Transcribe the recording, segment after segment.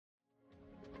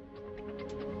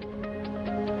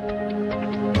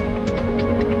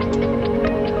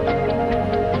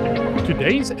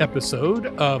Today's episode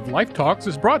of Life Talks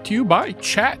is brought to you by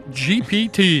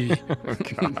ChatGPT. Oh,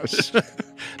 gosh.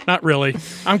 Not really.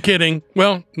 I'm kidding.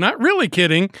 Well, not really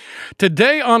kidding.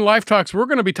 Today on Life Talks, we're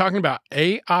going to be talking about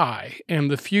AI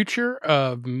and the future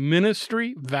of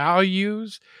ministry,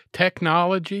 values,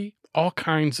 technology, all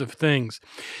kinds of things.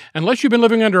 Unless you've been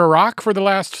living under a rock for the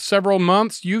last several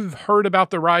months, you've heard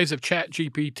about the rise of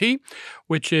ChatGPT,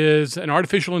 which is an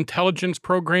artificial intelligence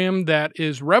program that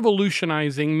is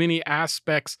revolutionizing many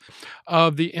aspects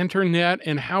of the internet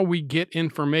and how we get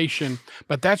information.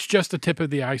 But that's just the tip of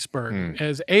the iceberg.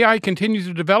 As AI continues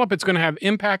to develop, it's going to have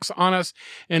impacts on us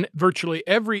in virtually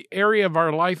every area of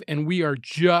our life, and we are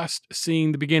just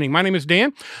seeing the beginning. My name is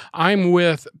Dan. I'm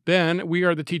with Ben. We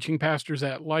are the teaching pastors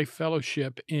at Life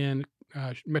Fellowship in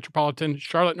metropolitan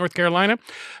Charlotte, North Carolina.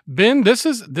 Ben, this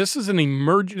is an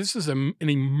emerging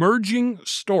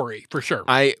story for sure.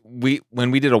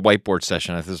 When we did a whiteboard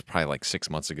session, this was probably like 6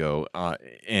 months ago,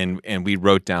 and we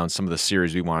wrote down some of the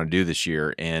series we want to do this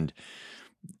year, and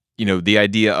the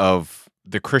idea of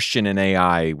the Christian and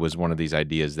AI was one of these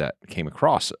ideas that came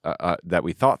across that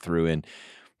we thought through,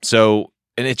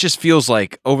 and it just feels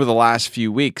like over the last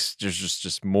few weeks, there's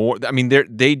just more. I mean,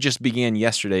 they just began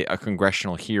yesterday a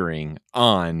congressional hearing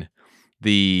on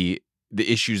the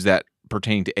issues that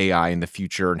pertain to AI in the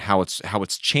future and how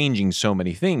it's changing so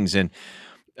many things. And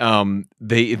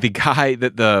the guy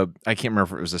that I can't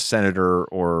remember if it was a senator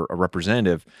or a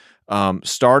representative,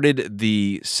 started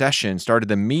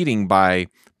the meeting by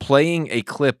playing a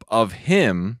clip of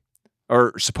him,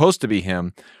 or supposed to be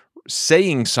him,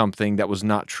 saying something that was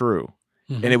not true.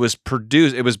 And it was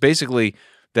basically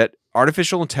that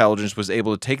artificial intelligence was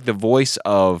able to take the voice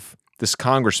of this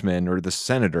congressman or the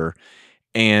senator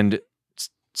and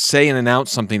say and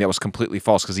announce something that was completely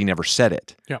false because he never said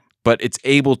it. Yeah. But it's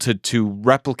able to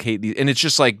replicate these, and it's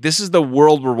just like, this is the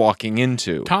world we're walking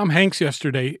into. Tom Hanks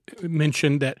yesterday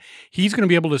mentioned that he's going to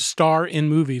be able to star in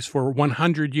movies for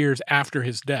 100 years after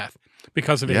his death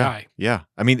because of AI. Yeah.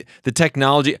 I mean, the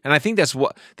technology, and I think that's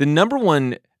what the number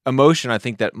one emotion I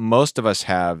think that most of us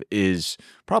have is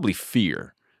probably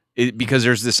fear, because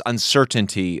there's this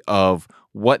uncertainty of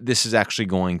what this is actually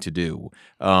going to do.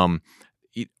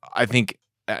 I think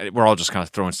we're all just kind of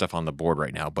throwing stuff on the board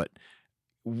right now, but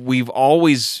we've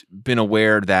always been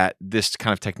aware that this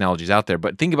kind of technology is out there.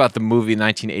 But think about the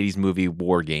 1980s movie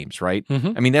War Games, right?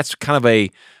 Mm-hmm. I mean, that's kind of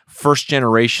a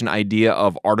first-generation idea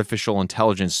of artificial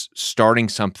intelligence starting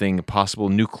something, a possible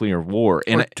nuclear war.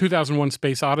 Or 2001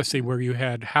 Space Odyssey, where you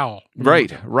had HAL.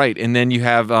 Right. And then you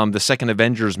have the second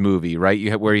Avengers movie,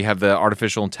 right? Where you have the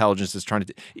artificial intelligence that's trying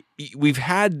to... We've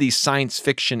had these science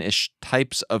fiction-ish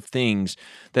types of things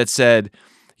that said,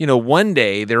 one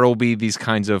day there will be these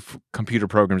kinds of computer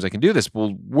programs that can do this.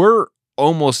 Well, we're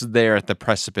almost there at the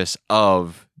precipice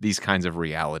of these kinds of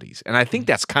realities. And I think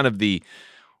that's kind of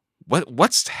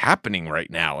what's happening right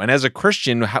now. And as a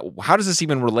Christian, how does this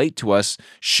even relate to us?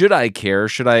 Should I care?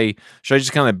 Should I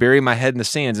just kind of bury my head in the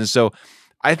sands? And so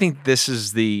I think it's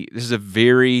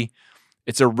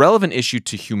a relevant issue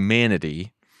to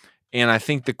humanity. And I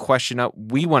think the question that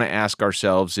we want to ask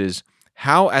ourselves is,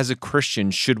 how, as a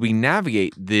Christian, should we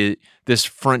navigate this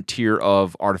frontier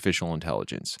of artificial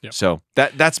intelligence? Yep. So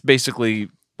that's basically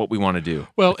what we want to do.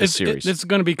 Well, it's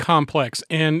going to be complex,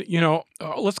 and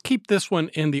let's keep this one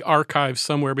in the archives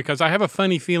somewhere, because I have a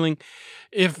funny feeling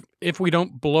if we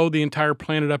don't blow the entire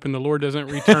planet up and the Lord doesn't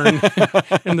return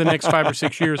in the next 5 or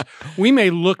 6 years, we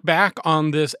may look back on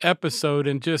this episode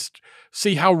and just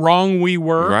see how wrong we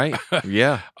were. Right.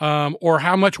 Yeah. Or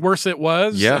how much worse it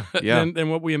was than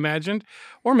what we imagined,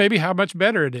 or maybe how much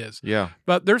better it is. Yeah.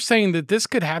 But they're saying that this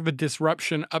could have a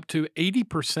disruption up to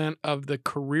 80% of the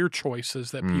career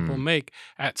choices that people make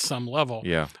at some level.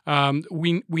 Yeah.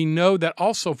 We know that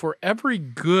also for every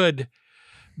good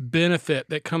benefit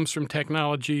that comes from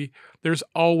technology, there's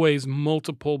always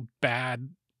multiple bad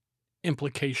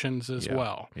implications as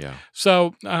well. Yeah.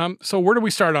 So where do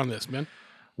we start on this, Ben?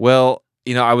 Well,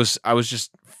 I was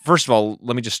just, first of all,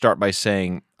 let me just start by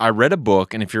saying I read a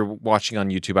book, and if you're watching on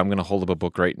YouTube, I'm going to hold up a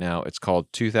book right now. It's called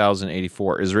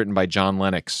 2084. It's written by John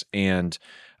Lennox, and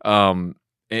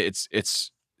it's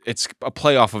a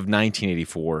playoff of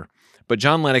 1984. But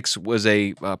John Lennox was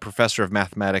a professor of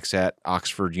mathematics at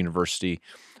Oxford University,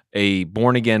 a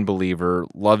born-again believer,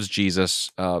 loves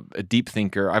Jesus, a deep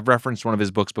thinker. I've referenced one of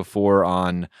his books before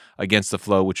on Against the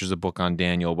Flow, which is a book on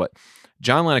Daniel. But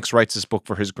John Lennox writes this book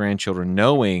for his grandchildren,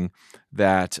 knowing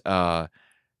that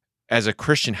as a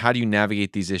Christian, how do you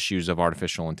navigate these issues of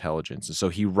artificial intelligence? And so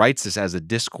he writes this as a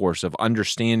discourse of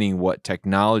understanding what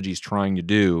technology is trying to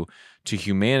do to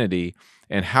humanity,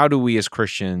 and how do we as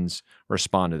Christians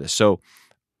respond to this. So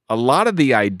a lot of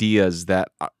the ideas that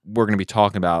we're going to be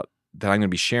talking about, that I'm going to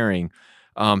be sharing,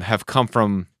 have come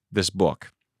from this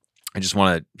book. I just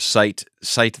want to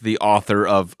cite the author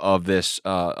of this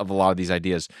of a lot of these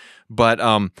ideas, but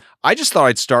I just thought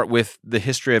I'd start with the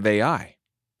history of AI,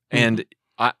 and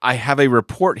I have a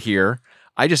report here.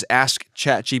 I just asked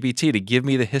ChatGPT to give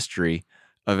me the history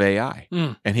of AI,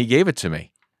 and he gave it to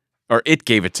me, or it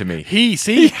gave it to me.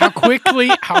 See how quickly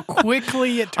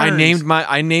it turns.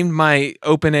 I named my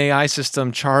open AI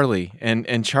system Charlie,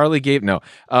 and Charlie gave no.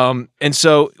 And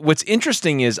so what's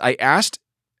interesting is I asked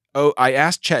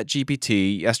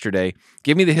ChatGPT yesterday,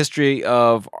 give me the history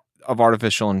of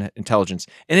artificial intelligence,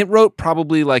 and it wrote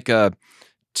probably like a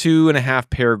 2.5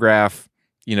 paragraph,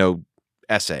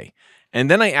 essay. And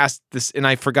then I asked this, and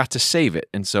I forgot to save it,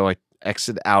 and so I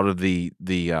exited out of the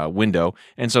window.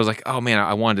 And so I was like, oh man,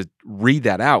 I wanted to read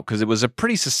that out because it was a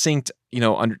pretty succinct,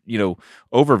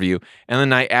 overview. And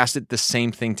then I asked it the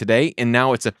same thing today, and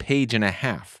now it's a page and a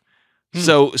half.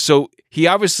 So he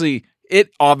obviously,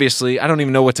 I don't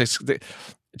even know what to.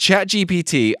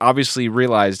 ChatGPT obviously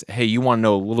realized, hey, you want to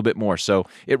know a little bit more. So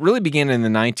it really began in the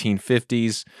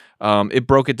 1950s. It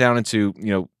broke it down into,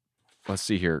 let's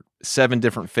see here, 7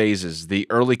 different phases. The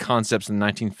early concepts in the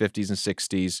 1950s and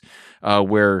 60s,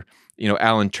 where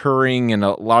Alan Turing and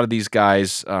a lot of these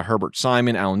guys, Herbert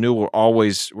Simon, Alan Newell,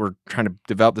 were trying to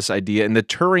develop this idea. And the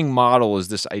Turing model is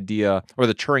this idea, or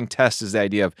the Turing test is the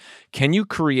idea of, can you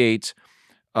create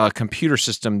a computer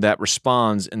system that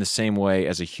responds in the same way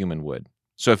as a human would?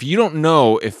 So if you don't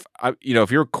know if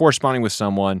you're corresponding with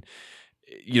someone,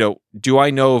 do I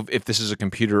know if this is a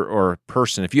computer or a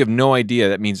person? If you have no idea,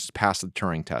 that means it's passed the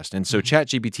Turing test. And so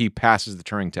ChatGPT passes the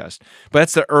Turing test. But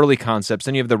that's the early concepts.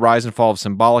 Then you have the rise and fall of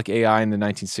symbolic AI in the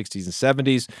 1960s and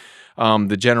 70s,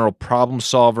 the general problem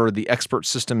solver, the expert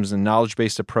systems and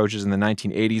knowledge-based approaches in the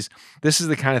 1980s. This is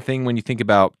the kind of thing when you think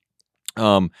about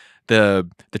the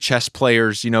chess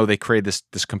players, they created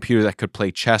this computer that could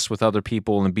play chess with other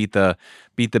people and beat the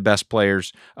best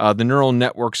players. The neural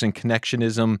networks and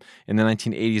connectionism in the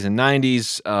 1980s and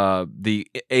 90s. The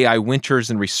AI winters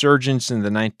and resurgence in the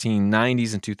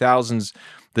 1990s and 2000s.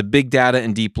 The big data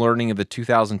and deep learning of the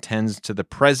 2010s to the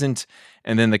present,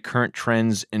 and then the current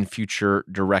trends and future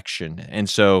direction. And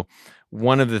so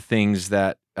one of the things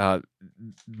that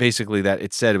basically that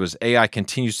it said was AI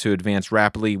continues to advance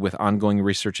rapidly with ongoing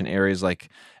research in areas like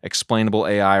explainable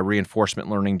AI, reinforcement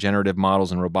learning, generative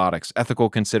models, and robotics. Ethical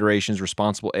considerations,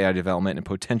 responsible AI development, and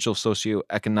potential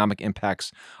socioeconomic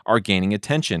impacts are gaining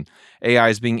attention. AI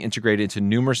is being integrated into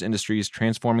numerous industries,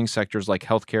 transforming sectors like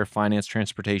healthcare, finance,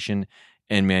 transportation,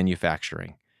 and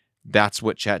manufacturing. That's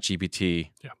what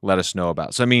ChatGPT let us know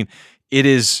about. So, I mean, it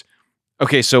is...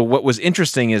 Okay, so what was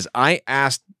interesting is I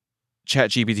asked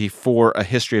ChatGPT for a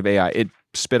history of AI. It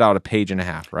spit out a page and a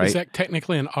half, right? Is that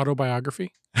technically an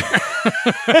autobiography?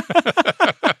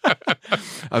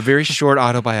 A very short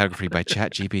autobiography by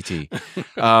ChatGPT.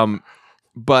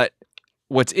 But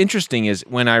what's interesting is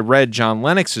when I read John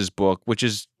Lennox's book, which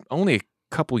is only a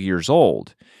couple years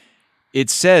old, it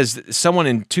says that someone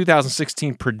in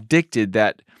 2016 predicted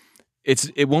that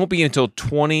it won't be until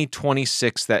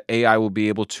 2026 that AI will be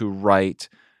able to write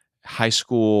high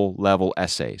school level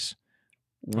essays.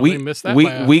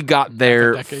 We got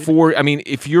there if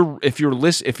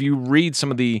you read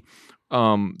some of the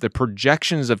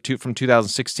projections from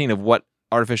 2016 of what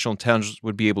artificial intelligence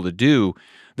would be able to do,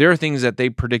 there are things that they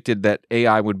predicted that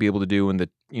AI would be able to do in the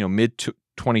mid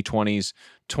 2020s,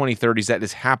 2030s that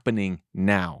is happening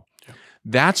now. Yeah.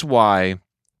 That's why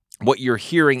what you're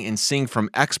hearing and seeing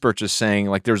from experts is saying,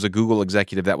 like there's a Google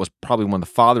executive that was probably one of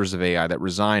the fathers of AI that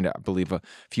resigned, I believe, a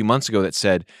few months ago, that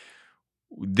said,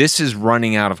 this is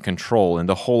running out of control. And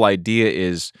the whole idea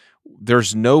is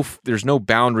there's no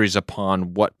boundaries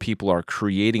upon what people are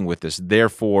creating with this.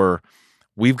 Therefore,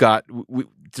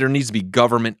 there needs to be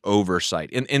government oversight.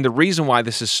 And the reason why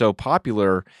this is so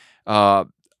popular, I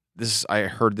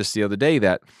heard this the other day,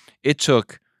 that it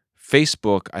took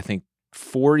Facebook, I think,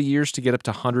 40 years to get up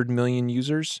to 100 million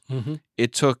users. Mm-hmm.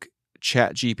 It took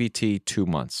ChatGPT 2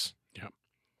 months. Yeah.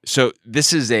 So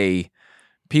this is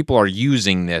people are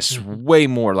using this way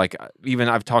more. Like, even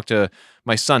I've talked to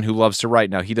my son who loves to write.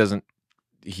 Now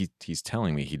he's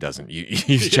telling me he doesn't use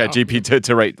ChatGPT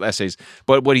to write essays.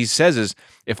 But what he says is,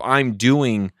 if I'm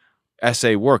doing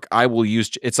essay work, I will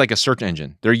use, it's like a search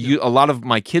engine. A lot of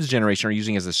my kids' generation are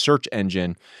using it as a search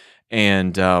engine,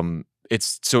 and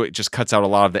it just cuts out a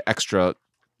lot of the extra,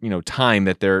 time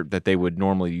that they would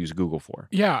normally use Google for.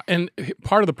 Yeah, and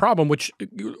part of the problem, which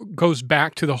goes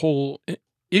back to the whole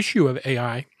issue of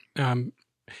AI,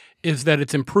 is that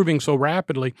it's improving so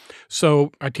rapidly.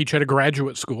 So I teach at a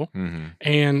graduate school,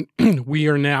 and we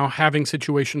are now having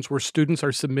situations where students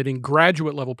are submitting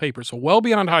graduate level papers, so well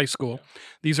beyond high school.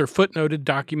 These are footnoted,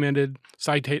 documented,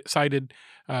 cited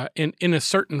in a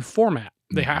certain format.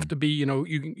 They have to be, you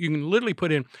can literally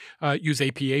put in, use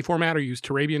APA format or use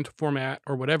Turabian format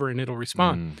or whatever, and it'll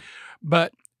respond.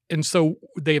 And so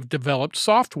they have developed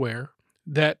software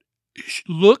that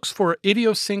looks for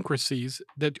idiosyncrasies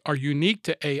that are unique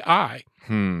to AI,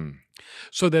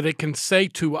 so that it can say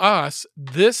to us,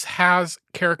 this has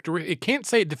it can't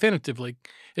say it definitively.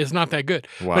 It's not that good.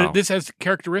 Wow. But this has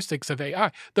characteristics of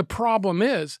AI. The problem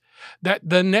is that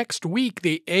the next week,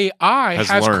 the AI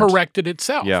has corrected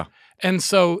itself. Yeah. And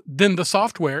so then the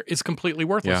software is completely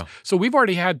worthless. Yeah. So we've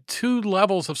already had 2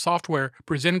 levels of software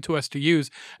presented to us to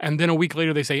use, and then a week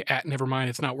later they say, never mind,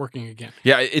 it's not working again.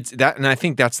 Yeah, it's that, and I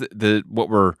think that's what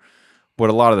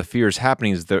a lot of the fear is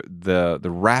happening is the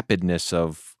rapidness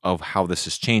of how this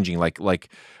is changing. Like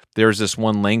there's this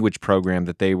one language program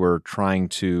that they were trying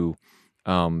to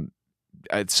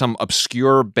some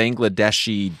obscure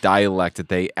Bangladeshi dialect that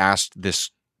they asked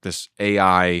this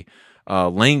AI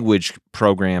language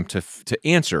program to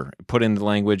answer, put in the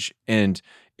language, and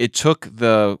it took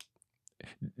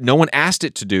no one asked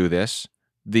it to do this.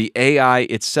 The AI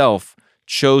itself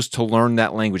chose to learn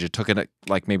that language. It took it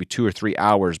like maybe 2 or 3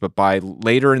 hours, but by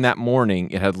later in that morning,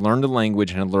 it had learned the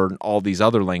language and had learned all these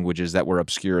other languages that were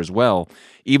obscure as well,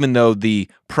 even though the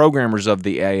programmers of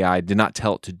the AI did not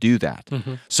tell it to do that.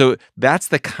 So that's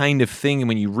the kind of thing, and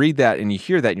when you read that and you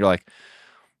hear that, and you're like,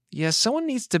 yeah, someone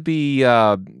needs to be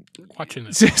watching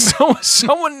this.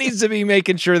 Someone needs to be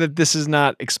making sure that this is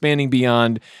not expanding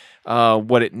beyond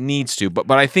what it needs to. But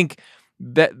I think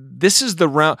that this is the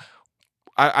round.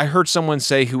 I heard someone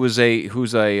say who's a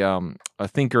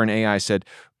thinker in AI said,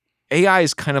 AI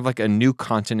is kind of like a new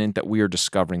continent that we are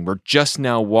discovering. We're just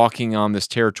now walking on this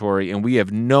territory, and we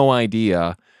have no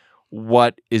idea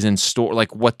what is in store,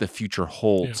 like what the future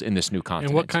holds in this new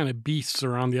continent. And what kind of beasts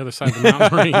are on the other side of the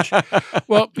mountain range.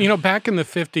 Well, back in the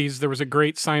 50s, there was a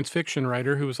great science fiction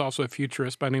writer who was also a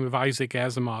futurist by the name of Isaac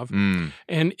Asimov.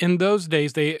 And in those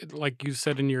days, they, like you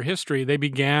said in your history, they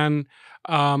began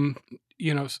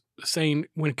saying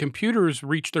when computers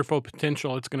reach their full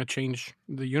potential, it's going to change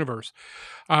the universe.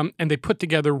 And they put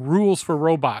together rules for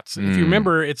robots. If you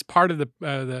remember, it's part of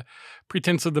the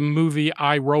pretense of the movie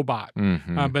I, Robot.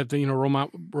 But the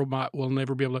robot will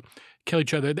never be able to kill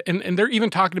each other. And they're even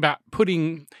talking about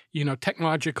putting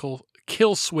technological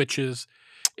kill switches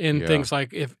in things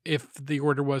like if the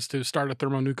order was to start a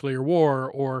thermonuclear war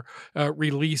or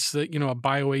release a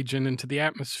bioagent into the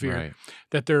atmosphere,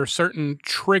 that there are certain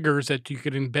triggers that you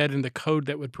could embed in the code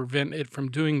that would prevent it from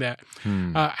doing that.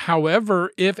 However,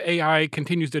 if AI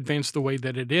continues to advance the way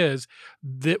that it is,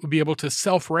 that would be able to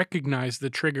self-recognize the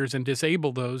triggers and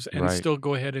disable those and still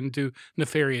go ahead and do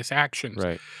nefarious actions.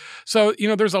 So,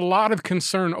 there's a lot of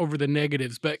concern over the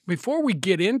negatives. But before we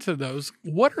get into those,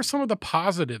 what are some of the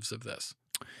positives of this?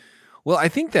 Well, I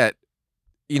think that,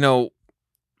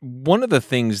 one of the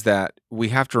things that we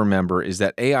have to remember is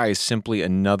that AI is simply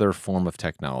another form of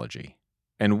technology.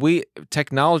 And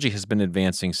technology has been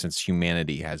advancing since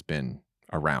humanity has been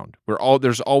around.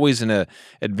 There's always an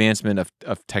advancement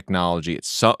of technology.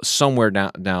 It's somewhere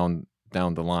down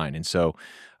the line. And so,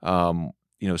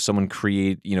 someone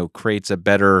creates a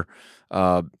better,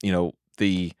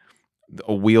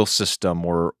 a wheel system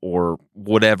or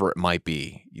whatever it might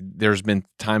be. There's been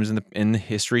times in the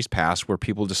history's past where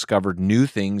people discovered new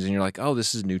things, and you're like, oh,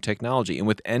 this is new technology. And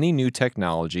with any new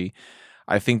technology,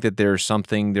 I think that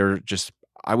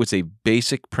I would say,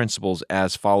 basic principles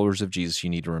as followers of Jesus you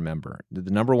need to remember.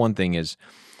 The number one thing is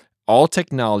all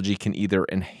technology can either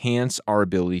enhance our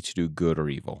ability to do good or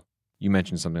evil. You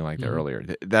mentioned something like that earlier.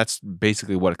 That's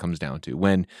basically what it comes down to.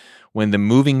 When the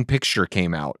moving picture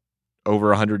came out over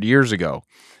 100 years ago,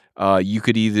 you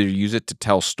could either use it to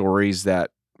tell stories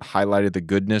that highlighted the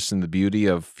goodness and the beauty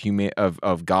of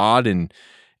God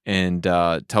and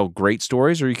tell great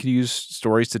stories, or you could use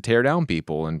stories to tear down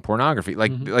people and pornography.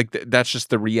 That's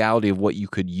just the reality of what you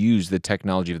could use the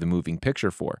technology of the moving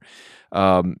picture for.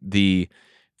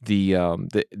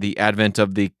 The advent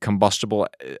of the combustible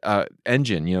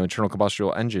engine, internal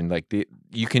combustible engine,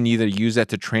 you can either use that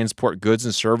to transport goods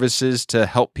and services to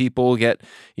help people get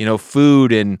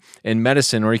food and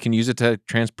medicine, or you can use it to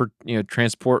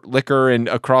transport liquor and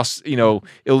across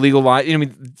illegal lines.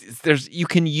 You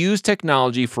can use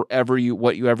technology for whatever you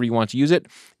want to use it.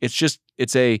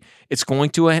 It's going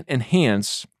to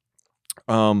enhance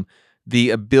the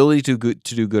ability to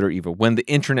do good or evil. When the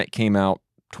internet came out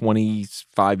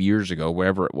 25 years ago,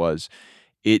 wherever it was,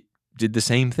 it did the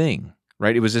same thing,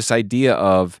 right? It was this idea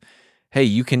of, hey,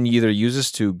 you can either use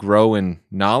this to grow in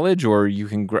knowledge or you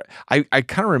can grow. I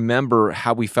kind of remember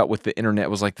how we felt with the internet. It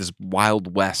was like this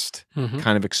Wild West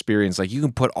kind of experience. Like you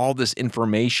can put all this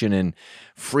information and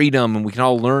freedom and we can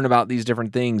all learn about these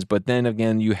different things. But then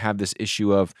again, you have this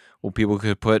issue of, well, people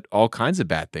could put all kinds of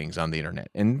bad things on the internet.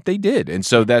 And they did. And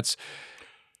so that's,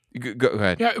 go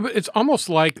ahead. Yeah, but it's almost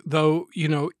like, though,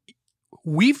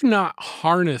 we've not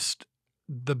harnessed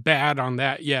the bad on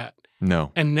that yet.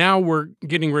 No. And now we're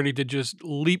getting ready to just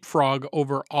leapfrog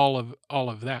over all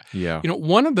of that. Yeah.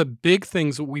 One of the big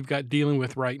things that we've got dealing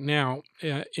with right now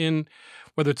in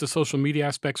whether it's the social media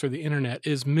aspects or the internet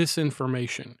is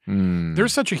misinformation.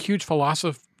 There's such a huge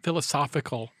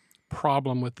philosophical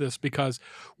problem with this because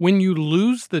when you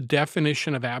lose the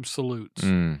definition of absolutes,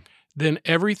 then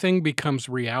everything becomes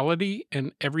reality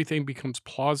and everything becomes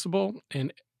plausible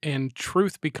and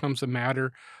truth becomes a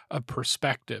matter of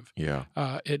perspective. Yeah.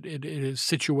 It is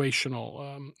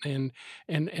situational,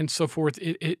 and so forth.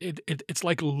 It's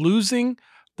like losing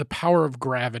the power of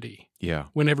gravity. Yeah.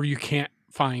 Whenever you can't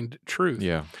find truth.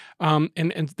 Yeah.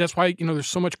 And that's why there's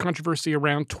so much controversy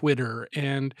around Twitter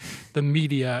and the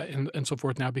media and so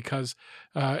forth now because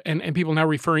and people now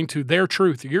referring to their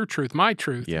truth, your truth, my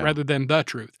truth, rather than the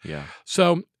truth. Yeah.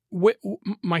 So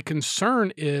my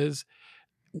concern is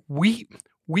we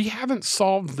haven't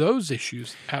solved those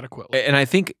issues adequately. And I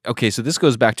think, okay, so this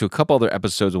goes back to a couple other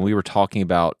episodes when we were talking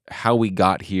about how we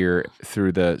got here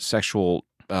through the sexual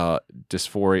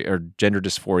dysphoria or gender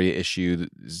dysphoria issue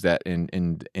that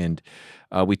and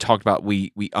we talked about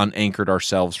we unanchored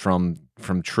ourselves from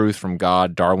truth, from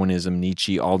God, Darwinism,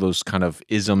 Nietzsche, all those kind of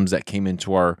isms that came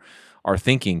into our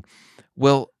thinking.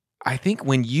 Well, I think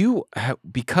when you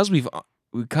because we've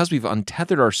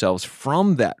untethered ourselves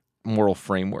from that moral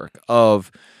framework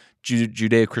of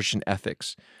Judeo-Christian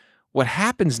ethics, what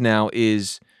happens now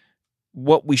is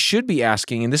what we should be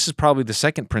asking, and this is probably the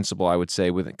second principle I would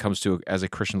say when it comes to as a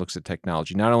Christian looks at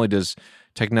technology. Not only does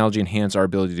technology enhance our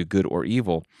ability to do good or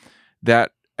evil,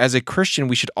 that as a Christian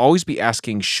we should always be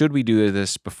asking, should we do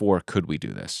this before could we do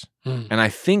this? And I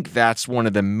think that's one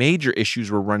of the major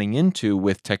issues we're running into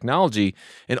with technology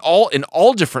in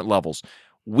all different levels.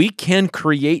 We can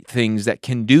create things that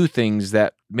can do things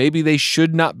that maybe they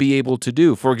should not be able to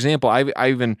do. For example, I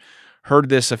even heard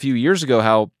this a few years ago,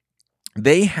 how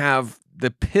they have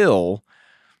the pill,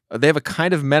 they have a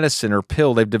kind of medicine or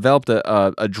pill, they've developed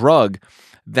a drug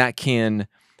that can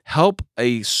help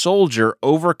a soldier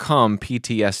overcome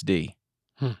PTSD.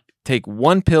 Take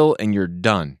one pill and you're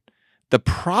done. The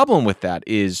problem with that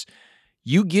is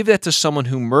you give that to someone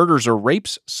who murders or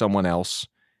rapes someone else,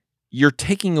 you're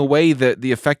taking away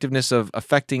the effectiveness of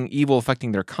affecting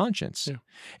their conscience. Yeah.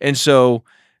 And so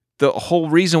the whole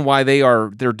reason why they're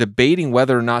debating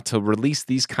whether or not to release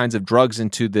these kinds of drugs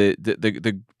into the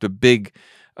big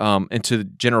into the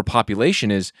general population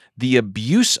is the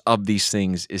abuse of these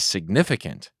things is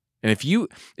significant. And if you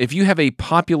have a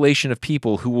population of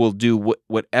people who will do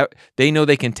what they know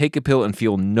they can take a pill and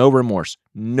feel no remorse,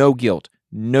 no guilt,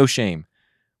 no shame,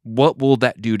 what will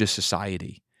that do to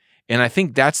society? And I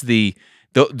think that's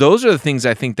those are the things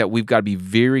I think that we've got to be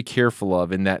very careful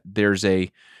of, and that there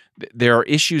are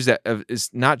issues that is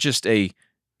not just a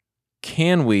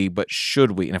can we, but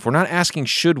should we? And if we're not asking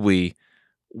should we,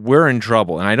 we're in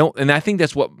trouble. And I think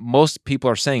that's what most people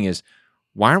are saying is,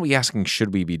 why aren't we asking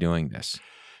should we be doing this?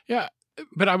 Yeah,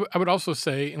 but I would also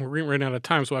say, and we're running out of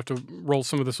time, so we'll have to roll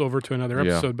some of this over to another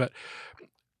episode, but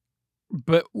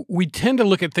we tend to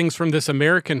look at things from this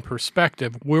American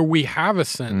perspective where we have a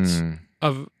sense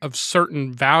of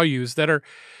certain values that are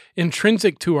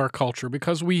intrinsic to our culture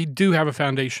because we do have a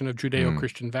foundation of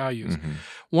Judeo-Christian values.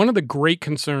 One of the great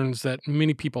concerns that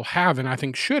many people have, and I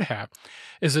think should have,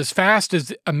 is as fast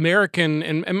as American,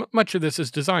 and much of this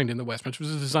is designed in the West, much of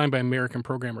this is designed by American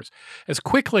programmers, as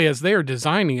quickly as they are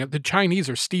designing it, the Chinese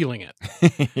are stealing it.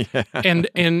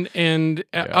 And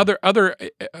other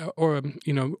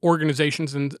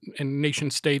organizations and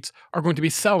nation states are going to be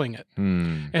selling it.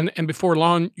 And before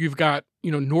long, you've got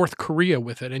North Korea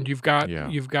with it, and you've got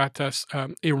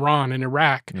Iran and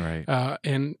Iraq, right.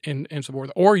 and so forth.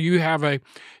 Or you have a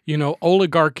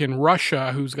oligarch in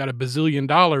Russia who's got $1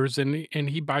 bazillion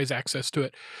and he buys access to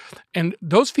it, and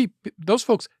those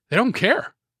folks, they don't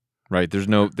care. Right? There's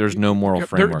no moral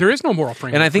framework. There is no moral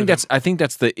framework. And I think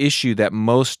that's the issue that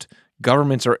most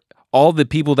governments are. All the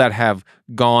people that have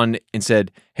gone and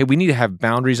said, "Hey, we need to have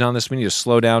boundaries on this. We need to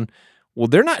slow down." Well,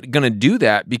 they're not going to do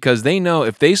that because they know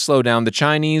if they slow down, the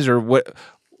Chinese or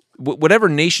whatever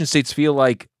nation states feel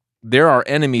like they're our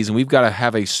enemies, and we've got to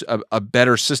have a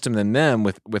better system than them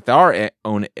with our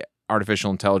own artificial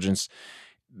intelligence.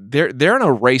 they're in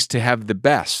a race to have the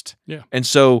best. Yeah. And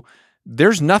so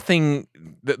there's nothing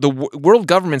the world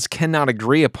governments cannot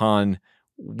agree upon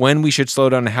when we should slow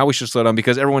down and how we should slow down,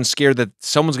 because everyone's scared that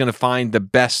someone's going to find the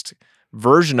best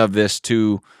version of this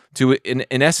to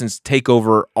in essence take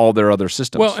over all their other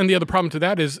systems. Well, and the other problem to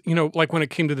that is, like when it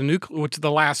came to the nuclear, which is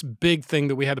the last big thing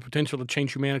that we had the potential to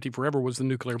change humanity forever, was the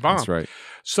nuclear bomb. That's right.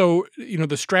 So,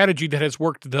 the strategy that has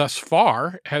worked thus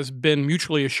far has been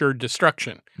mutually assured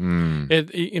destruction.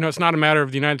 It's not a matter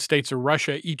of the United States or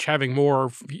Russia each having more,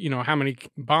 how many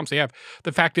bombs they have.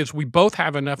 The fact is we both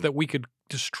have enough that we could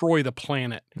destroy the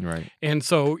planet. Right. And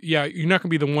so, yeah, you're not going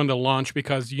to be the one to launch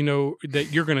because you know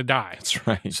that you're going to die. That's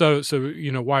right. So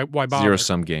why bother?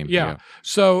 Zero-sum game. Yeah.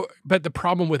 So, but the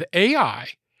problem with AI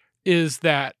is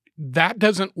that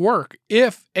doesn't work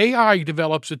if AI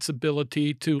develops its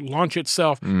ability to launch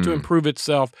itself, to improve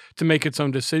itself, to make its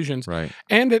own decisions, right,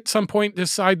 and at some point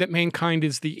decide that mankind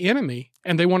is the enemy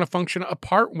and they want to function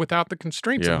apart without the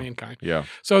constraints of mankind. Yeah.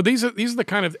 So these are the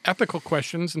kind of ethical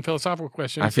questions and philosophical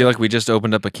questions. I feel like we just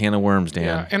opened up a can of worms,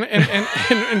 Dan. Yeah.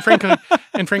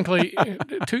 And frankly,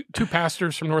 two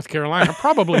pastors from North Carolina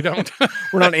probably don't.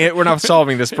 We're not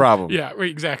solving this problem. Yeah,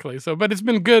 exactly. So, but it's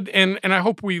been good, and I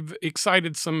hope we've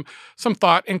excited some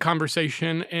thought and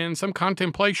conversation and some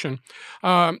contemplation.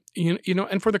 And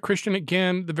for the Christian,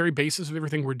 again, the very basis of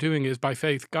everything we're doing is by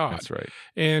faith, God. That's right.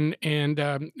 And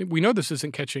we know this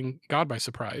isn't catching God by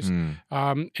surprise.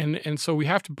 And so we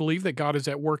have to believe that God is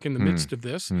at work in the midst of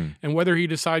this, and whether He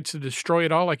decides to destroy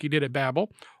it all like He did at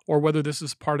Babel, or whether this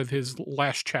is part of His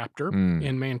last chapter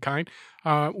in mankind,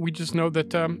 we just know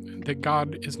that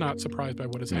God is not surprised by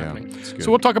what is happening. So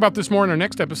we'll talk about this more in our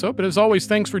next episode. But as always,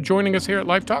 thanks for joining us here at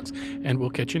Life Talks, and we'll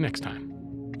catch you next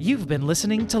time. You've been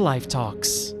listening to Life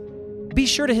Talks. Be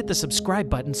sure to hit the subscribe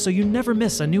button so you never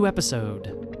miss a new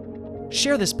episode.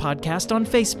 Share this podcast on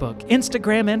Facebook,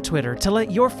 Instagram, and Twitter to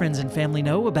let your friends and family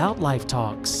know about Life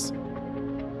Talks.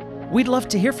 We'd love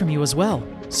to hear from you as well,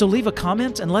 so leave a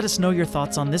comment and let us know your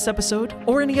thoughts on this episode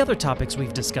or any other topics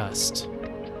we've discussed.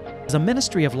 As a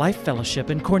ministry of Life Fellowship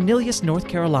in Cornelius, North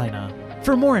Carolina.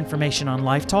 For more information on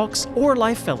Life Talks or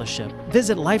Life Fellowship,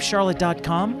 visit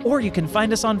lifecharlotte.com, or you can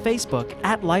find us on Facebook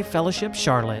at Life Fellowship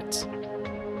Charlotte.